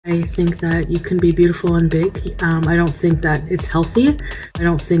I think that you can be beautiful and big. I don't think that it's healthy. I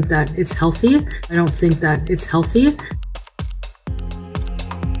don't think that it's healthy. I don't think that it's healthy.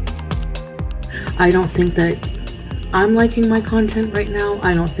 I don't think that I'm liking my content right now.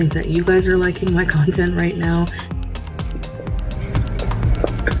 I don't think that you guys are liking my content right now.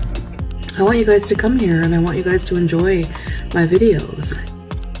 I want you guys to come here and I want you guys to enjoy my videos.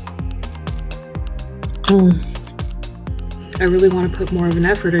 I really want to put more of an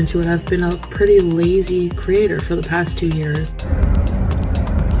effort into it. I've been a pretty lazy creator for the past 2 years.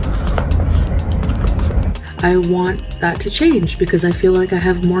 I want that to change because I feel like I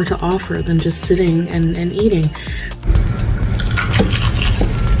have more to offer than just sitting and eating.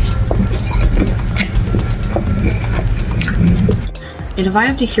 And if I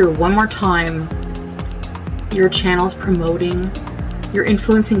have to hear one more time your channel's promoting, you're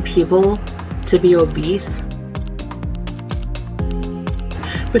influencing people to be obese,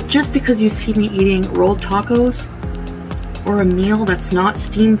 but just because you see me eating rolled tacos or a meal that's not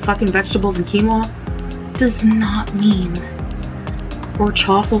steamed fucking vegetables and quinoa does not mean, or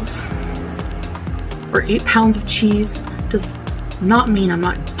chaffles, or 8 pounds of cheese does not mean I'm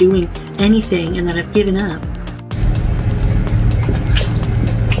not doing anything and that I've given up.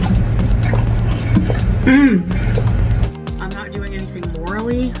 I'm not doing anything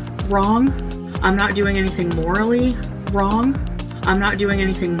morally wrong. I'm not doing anything morally wrong. I'm not doing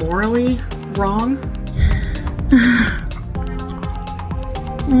anything morally wrong.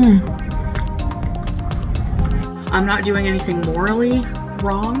 I'm not doing anything morally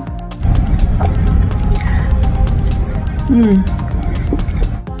wrong.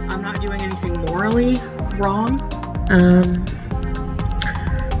 I'm not doing anything morally wrong.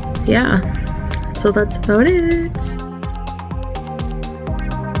 Yeah, so that's about it.